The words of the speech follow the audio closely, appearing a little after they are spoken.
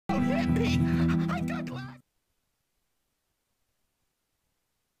me! I've got glass!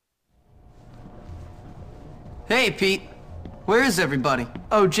 Hey, Pete. Where is everybody?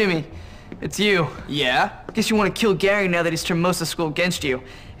 Oh, Jimmy, it's you. Yeah? Guess you want to kill Gary now that he's turned most of school against you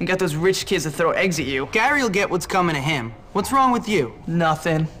and got those rich kids to throw eggs at you. Gary'll get what's coming to him. What's wrong with you?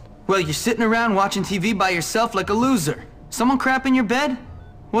 Nothing. Well, you're sitting around watching TV by yourself like a loser. Someone crap in your bed?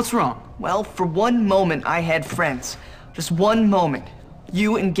 What's wrong? Well, for one moment, I had friends. Just one moment.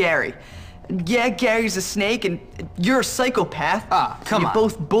 You and Gary. Yeah, Gary's a snake, and you're a psychopath. Ah, come on. You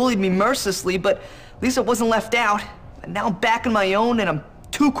both bullied me mercilessly, but at least I wasn't left out. And now I'm back on my own, and I'm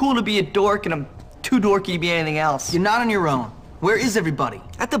too cool to be a dork, and I'm too dorky to be anything else. You're not on your own. Where is everybody?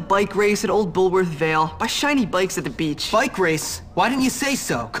 At the bike race at Old Bulworth Vale, by shiny bikes at the beach. Bike race? Why didn't you say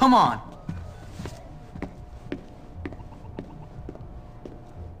so? Come on.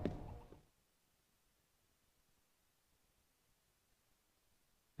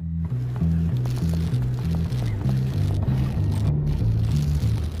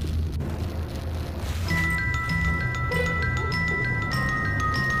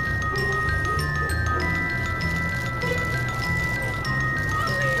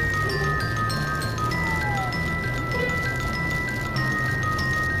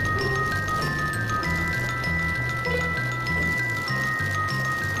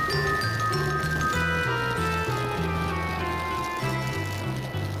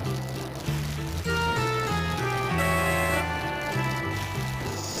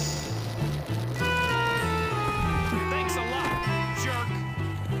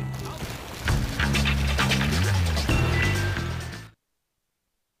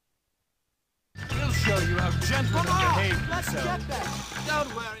 Show you how gentlemen behave Let's themselves. get that.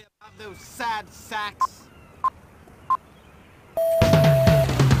 Don't worry about those sad sacks.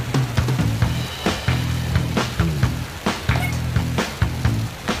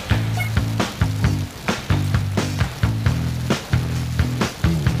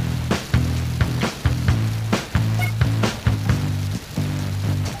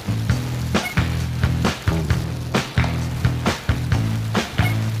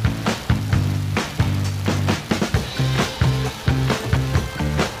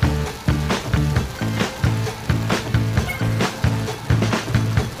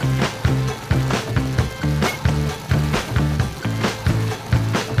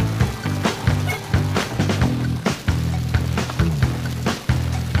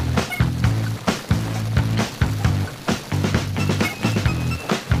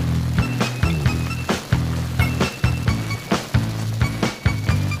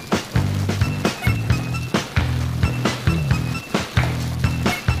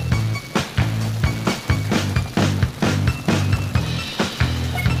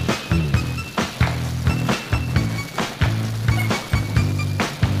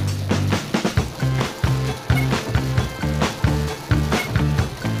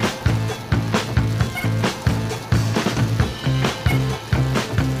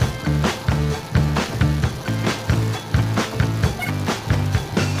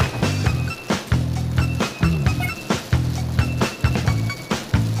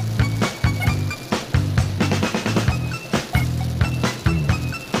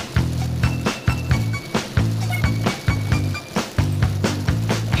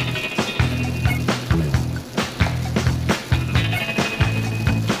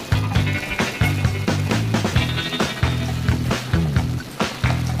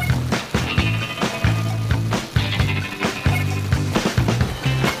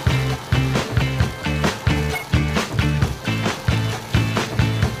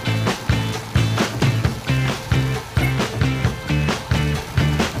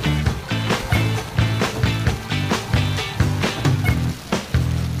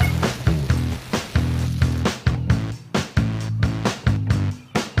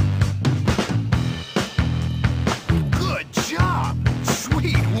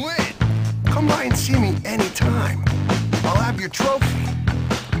 See me anytime. I'll have your trophy.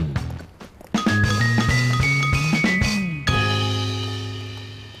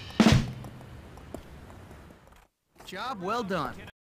 Job well done.